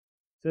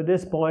 so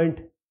this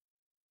point,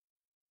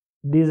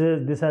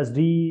 this has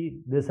D,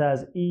 this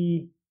has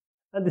E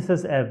and this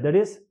has F. That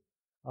is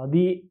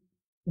the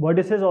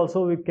vertices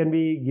also can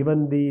be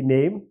given the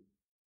name.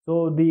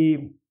 So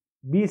the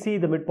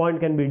BC, the midpoint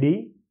can be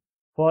D.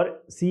 For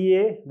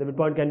CA, the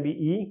midpoint can be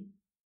E.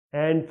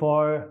 And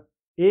for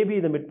AB,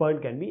 the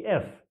midpoint can be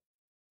F.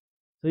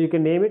 So you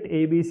can name it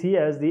ABC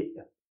as the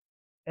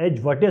edge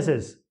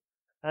vertices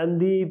and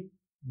the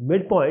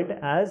midpoint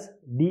as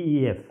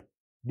DEF.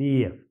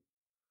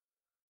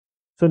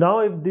 So now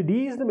if the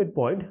D is the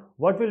midpoint,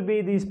 what will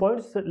be these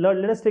points?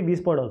 Let us take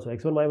these points also,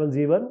 x1, y1,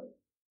 z1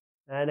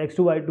 and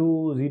x2,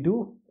 y2,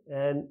 z2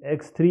 and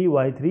x3,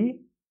 y3,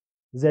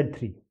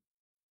 z3.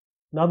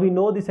 Now we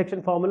know the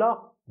section formula,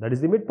 that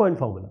is the midpoint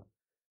formula,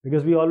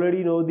 because we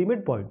already know the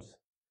midpoints.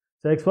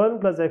 So x1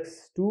 plus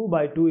x2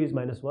 by 2 is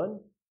minus 1,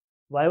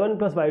 y1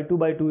 plus y2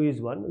 by 2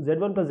 is 1,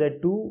 z1 plus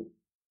z2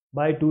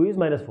 by 2 is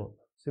minus 4.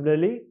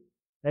 Similarly,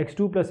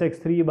 x2 plus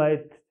x3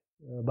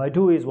 by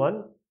 2 is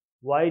 1,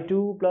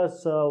 y2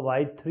 plus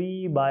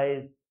y3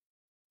 by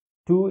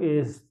 2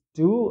 is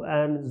 2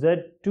 and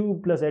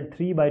z2 plus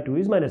z3 by 2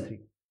 is minus 3.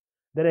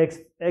 Then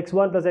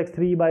x1 plus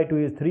x3 by 2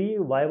 is 3,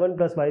 y1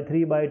 plus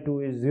y3 by 2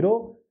 is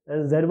 0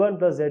 and z1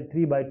 plus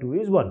z3 by 2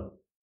 is 1.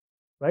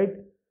 Right?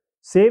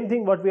 Same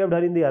thing what we have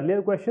done in the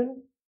earlier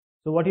question.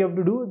 So what you have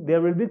to do,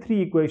 there will be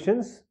 3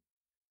 equations,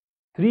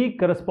 3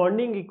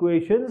 corresponding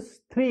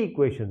equations, 3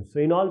 equations. So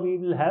in all we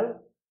will have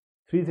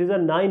 3 3s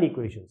are 9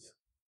 equations.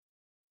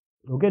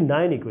 Okay,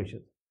 9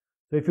 equations.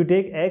 So if you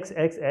take x,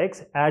 x,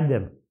 x, add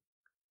them.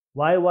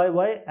 Y, y,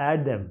 y,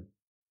 add them.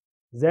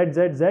 Z,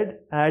 z, z,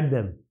 add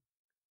them.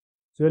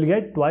 So you will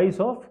get twice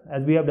of,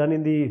 as we have done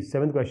in the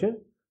 7th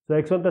question. So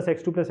x1 plus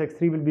x2 plus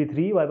x3 will be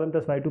 3, y1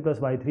 plus y2 plus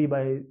y3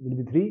 will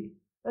be 3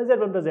 and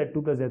z1 plus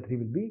z2 plus z3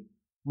 will be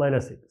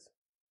minus 6.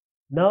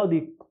 Now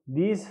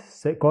these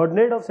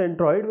coordinate of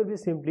centroid will be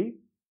simply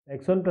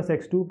x1 plus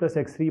x2 plus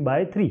x3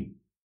 by 3.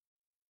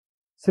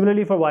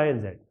 Similarly for y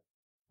and z.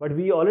 but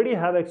we already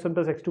have x1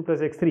 plus x2 plus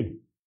x3.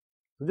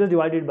 So just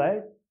divide it by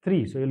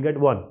 3, so you'll get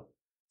 1.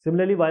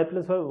 Similarly, y1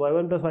 plus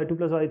y2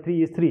 plus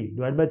y3 is 3,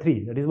 divide by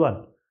 3, that is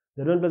 1.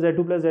 z1 plus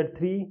z2 plus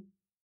z3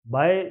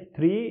 by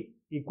 3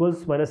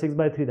 equals minus 6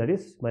 by 3, that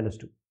is minus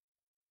 2.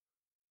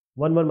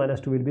 1, 1,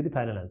 minus 2 will be the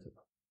final answer.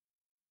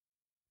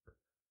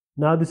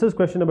 Now this is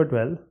question number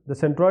 12. The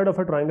centroid of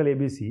a triangle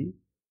ABC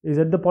is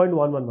at the point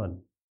 1, 1, 1.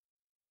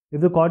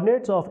 If the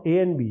coordinates of A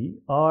and B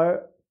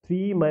are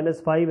 3,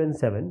 minus 5 and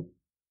 7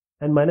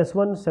 and minus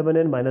 1, 7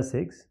 and minus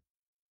 6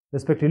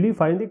 respectively,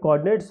 find the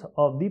coordinates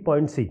of the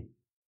point C.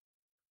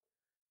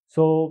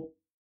 So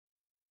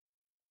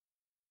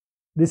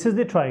this is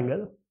the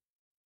triangle,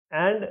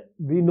 and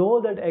we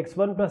know that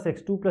x1 plus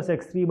x2 plus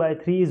x3 by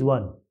 3 is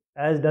 1,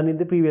 as done in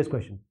the previous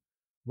question.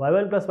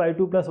 y1 plus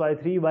y2 plus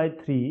y3 by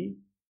 3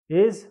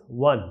 is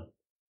 1.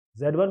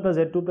 z1 plus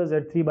z2 plus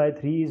z3 by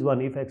 3 is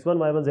 1. If x1,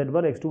 y1,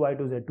 z1, x2,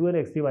 y2, z2 and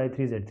x3, y3,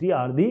 z3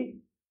 are the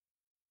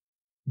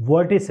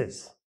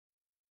vertices.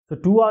 So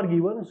 2 are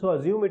given, so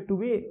assume it to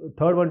be,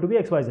 third one to be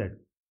x, y, z.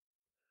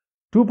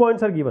 2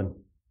 points are given,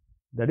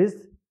 that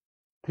is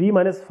 3,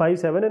 minus 5,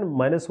 7 and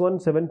minus 1,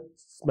 7,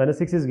 minus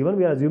 6 is given.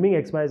 We are assuming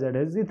x, y, z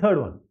is the third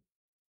one.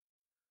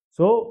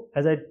 So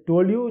as I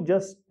told you,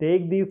 just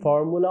take the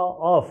formula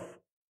of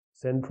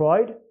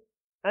centroid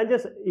and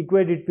just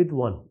equate it with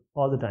 1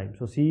 all the time.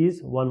 So C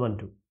is 1, 1,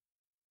 2.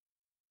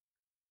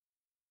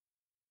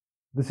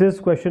 This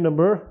is question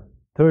number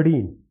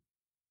 13.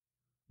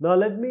 Now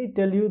let me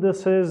tell you,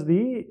 this is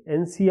the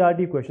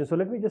NCERT question. So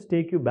let me just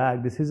take you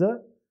back. This is a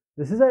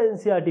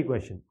NCERT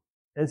question.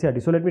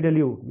 NCERT. So let me tell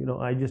you,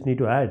 I just need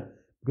to add,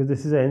 because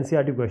this is an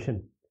NCERT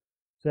question.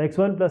 So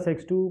x1 plus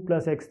x2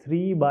 plus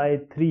x3 by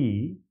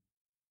 3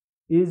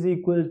 is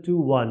equal to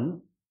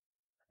 1.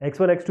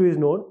 x1, x2 is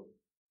known.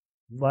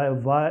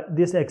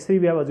 This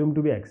x3 we have assumed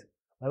to be x.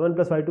 y1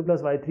 plus y2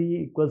 plus y3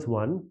 equals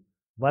 1.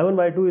 y1,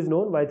 y2 is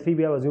known. y3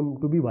 we have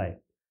assumed to be y.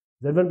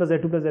 z1 plus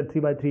z2 plus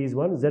z3 by 3 is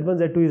 1. z1,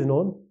 z2 is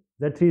known.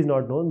 z3 is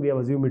not known. We have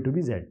assumed it to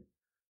be z.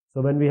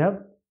 So when we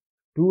have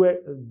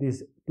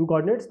these two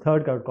coordinates,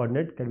 third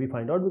coordinate can be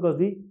find out, because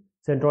the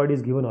centroid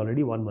is given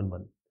already 1, 1,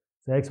 1.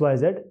 So x, y,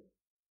 z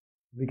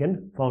we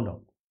can found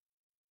out.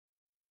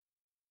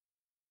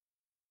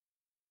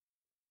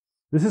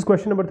 This is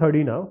question number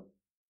 30 now.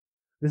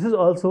 This is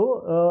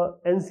also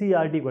a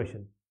NCERT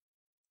question.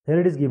 Here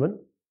it is given.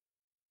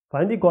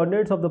 Find the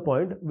coordinates of the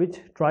point which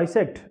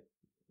trisect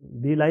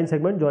the line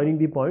segment joining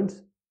the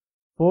points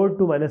 4,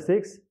 2, minus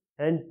 6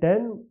 and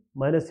 10,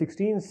 minus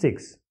 16,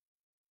 6.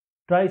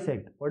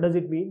 Trisect. What does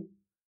it mean?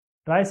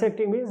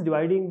 Trisecting means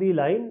dividing the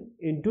line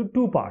into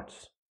two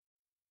parts.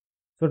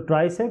 So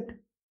trisect,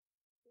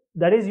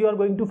 that is, you are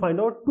going to find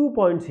out 2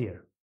 points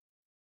here.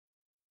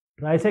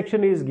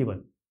 Trisection is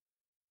given.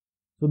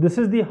 So these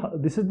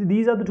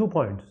are the 2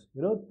 points.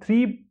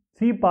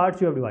 Three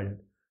parts you have divided.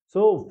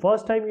 So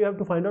first time you have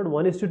to find out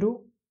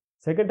 1:2.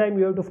 Second time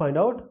you have to find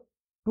out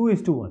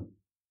 2:1.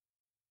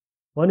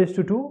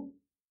 1:2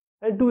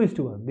 and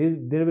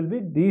 2:1. There will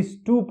be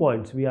these 2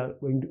 points we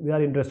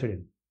are interested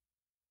in.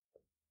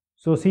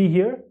 So see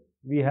here,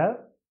 we have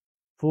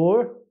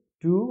 4,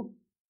 2,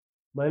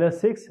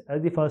 minus 6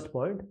 as the first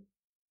point,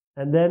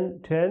 and then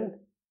 10,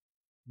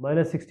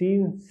 minus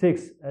 16,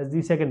 6 as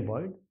the second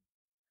point.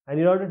 And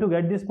in order to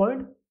get this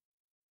point,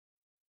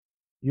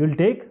 you will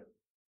take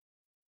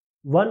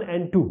 1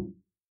 and 2.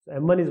 So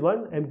m1 is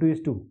 1, m2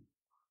 is 2.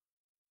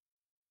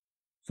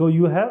 So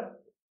you have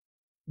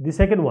the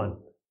second one.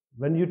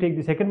 When you take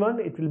the second one,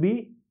 it will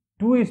be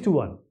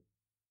 2:1.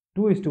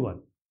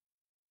 2:1.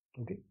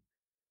 Okay.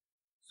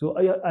 So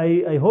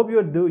I hope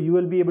you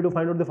will be able to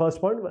find out the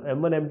first point.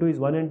 m1, m2 is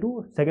 1 and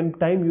 2. Second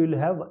time you will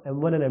have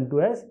m1 and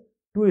m2 as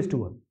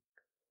 2:1.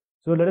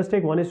 So let us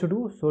take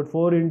 1:2. So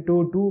 4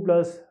 into 2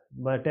 plus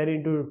 10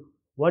 into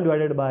 1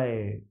 divided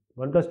by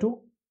 1 plus 2.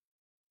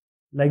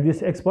 Like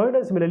this x point,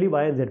 and similarly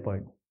y and z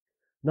point.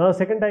 Now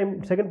second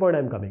point I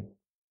am coming.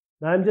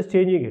 Now I am just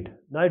changing it.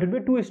 Now it will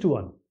be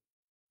 2:1.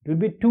 It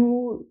will be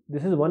 2.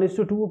 This is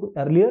 1:2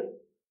 earlier,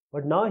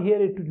 but now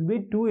here it will be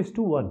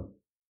 2:1.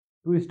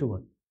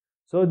 2:1.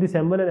 So this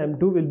m1 and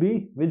m2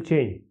 will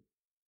change.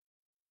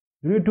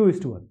 It will be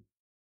 2:1.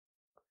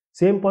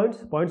 Same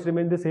points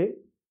remain the same.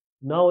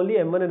 Now only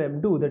m1 and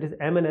m2, that is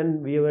m and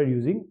n we were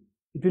using,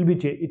 it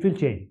will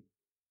change.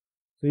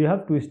 So you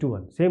have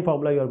 2:1. Same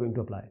formula you are going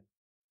to apply.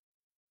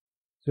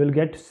 So you will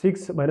get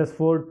 6 minus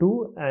 4,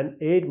 2 and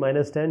 8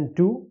 minus 10,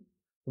 2.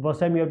 The first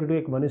time you have to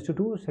take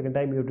 1:2, second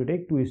time you have to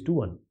take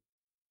 2:1.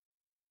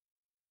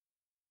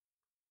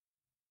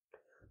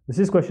 This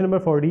is question number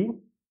 14.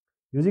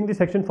 Using the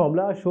section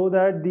formula, show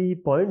that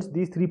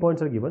these 3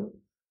 points are given.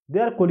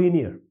 They are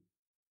collinear.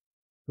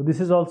 So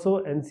this is also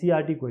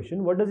NCERT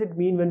question. What does it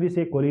mean when we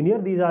say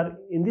collinear? These are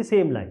in the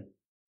same line.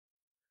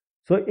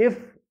 So if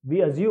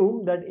we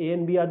assume that A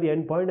and B are the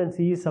endpoint and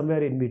C is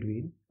somewhere in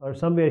between, or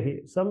somewhere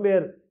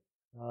here,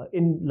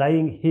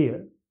 lying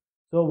here.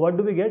 So what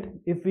do we get?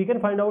 If we can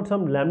find out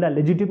some lambda,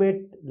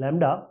 legitimate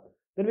lambda,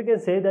 then we can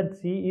say that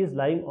C is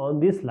lying on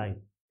this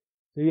line.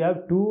 So you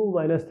have 2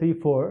 minus 3,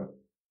 4.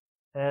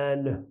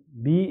 and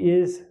B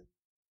is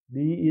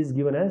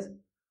given as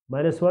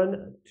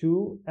 -1,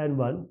 2 and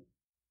 1.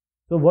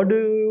 So what do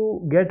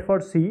you get for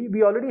C?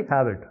 We already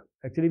have it.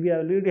 Actually, we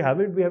already have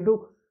it.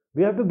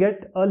 We have to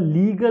get a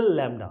legal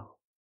lambda,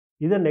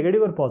 either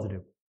negative or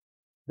positive.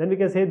 Then we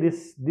can say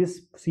this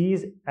C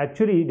is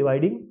actually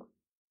dividing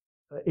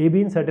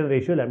AB in certain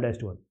ratio, lambda is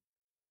to 1.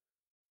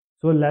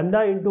 So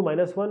lambda into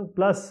 -1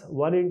 plus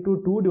 1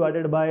 into 2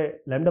 divided by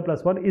lambda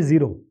plus 1 is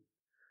 0.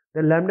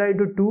 Then lambda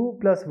into 2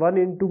 plus 1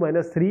 into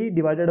 -3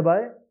 divided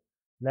by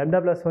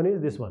lambda plus 1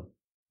 is this one,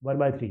 1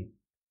 by 3.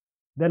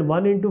 Then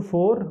 1 into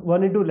 4,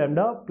 1 into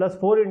lambda plus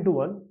 4 into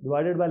 1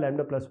 divided by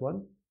lambda plus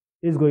 1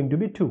 is going to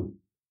be 2.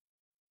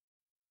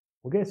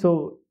 Okay,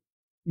 so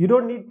you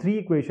don't need 3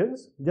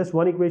 equations, just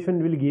one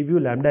equation will give you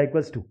lambda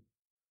equals 2.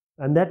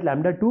 And that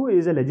lambda 2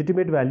 is a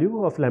legitimate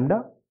value of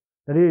lambda,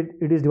 that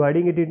it is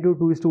dividing it into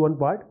 2:1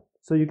 part.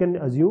 So you can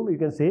assume, you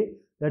can say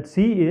that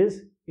C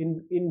is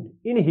in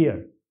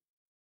here,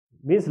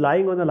 means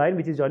lying on the line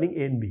which is joining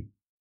A and B.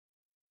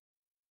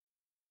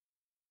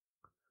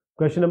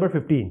 Question number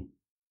 15.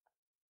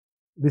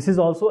 This is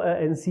also a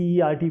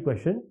NCERT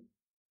question.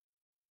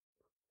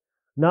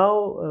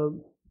 Now,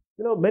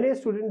 many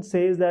students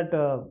says that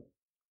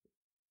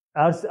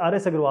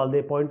R.S. Agarwal,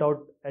 they point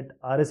out at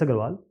R.S.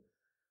 Agarwal.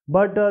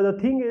 But the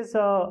thing is,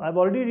 I've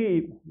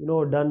already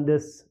done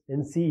this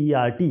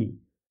NCERT,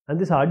 and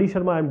this R.D.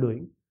 Sharma I'm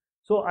doing.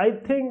 So I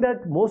think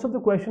that most of the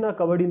questions are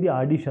covered in the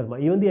R.D. Sharma.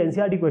 Even the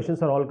NCERT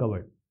questions are all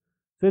covered.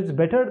 So it's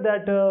better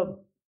that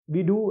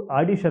we do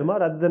R.D. Sharma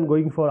rather than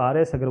going for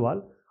R.S.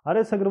 Agarwal.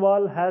 R.S.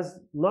 Agarwal has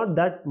not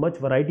that much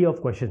variety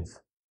of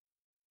questions.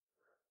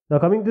 Now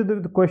coming to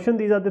the question,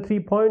 these are the 3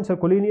 points. A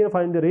collinear,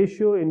 find the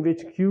ratio in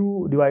which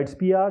Q divides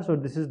PR. So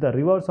this is the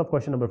reverse of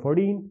question number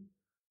 14.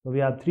 So we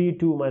have 3,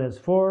 2 minus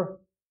 4,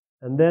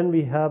 and then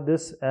we have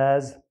this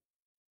as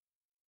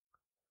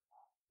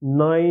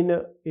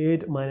 9,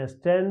 8 minus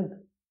 10,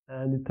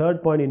 and the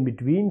third point in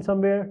between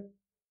somewhere,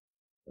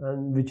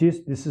 and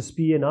this is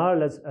P and R.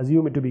 Let's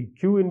assume it to be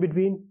Q in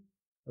between,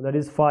 and that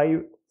is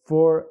 5,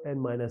 4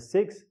 and minus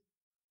 6.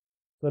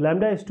 So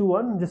lambda is to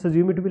 1, just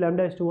assume it to be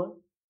lambda is to 1,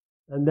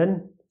 and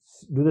then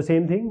do the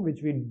same thing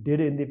which we did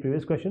in the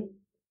previous question.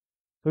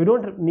 So we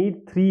don't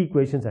need 3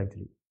 equations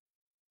actually.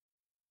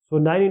 So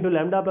 9 into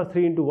lambda plus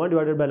 3 into 1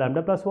 divided by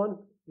lambda plus 1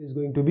 is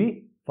going to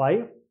be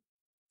 5.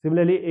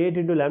 Similarly, 8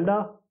 into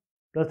lambda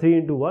plus 3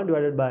 into 1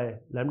 divided by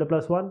lambda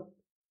plus 1.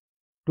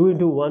 2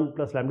 into 1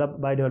 plus lambda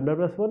by lambda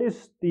plus 1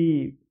 is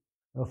the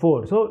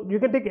 4. So you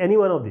can take any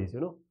one of these,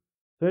 So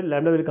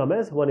lambda will come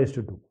as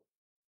 1:2.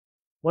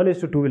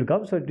 1:2 will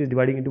come, so it is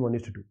dividing into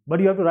 1:2. But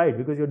you have to write,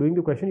 because you are doing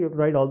the question, you have to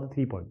write all the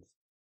 3 points.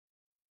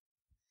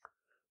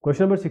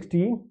 Question number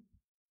 16.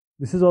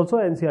 This is also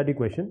an NCERT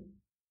question.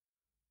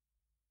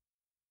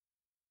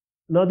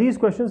 Now these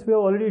questions we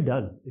have already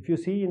done. If you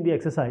see in the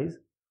exercise,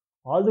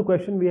 all the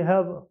questions we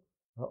have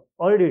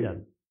already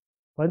done.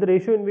 Find the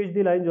ratio in which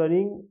the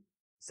line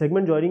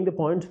segment joining the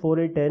points 4,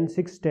 8, 10,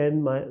 6,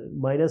 10,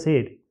 minus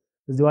 8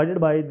 is divided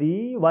by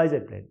the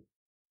YZ plane.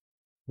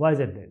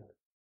 YZ plane.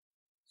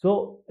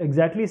 So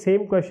exactly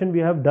same question we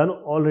have done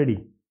already.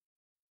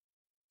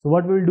 So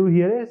what we will do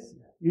here is,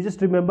 you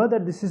just remember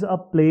that this is a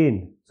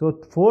plane. So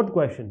fourth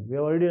question, we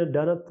have already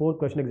done a fourth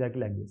question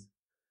exactly like this.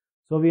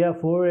 So we have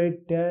 4,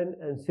 8, 10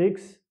 and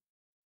 6,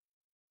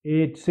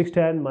 8, 6,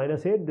 10,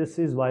 minus 8. This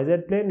is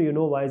YZ plane. You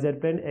know YZ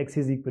plane, X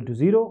is equal to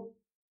 0.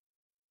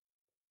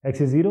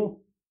 X is 0.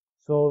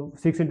 So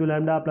 6 into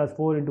lambda plus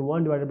 4 into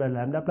 1 divided by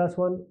lambda plus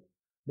 1.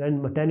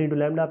 Then 10 into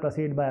lambda plus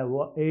 8 by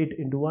 8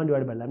 into 1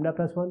 divided by lambda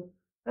plus 1.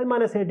 And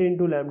minus 8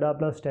 into lambda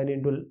plus 10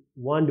 into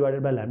 1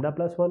 divided by lambda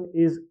plus 1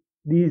 is,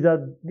 these are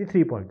the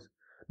 3 points.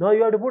 Now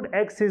you have to put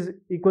X is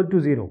equal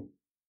to 0.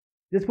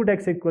 Just put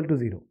X equal to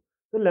 0.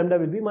 So lambda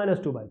will be minus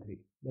 2 by 3.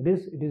 That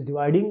is, it is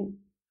dividing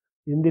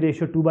in the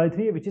ratio 2 by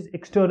 3, which is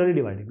externally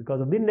dividing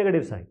because of the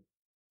negative sign.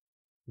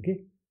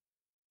 Okay.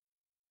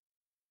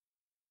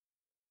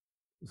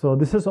 So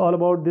this is all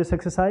about this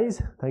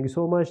exercise. Thank you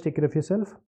so much. Take care of yourself.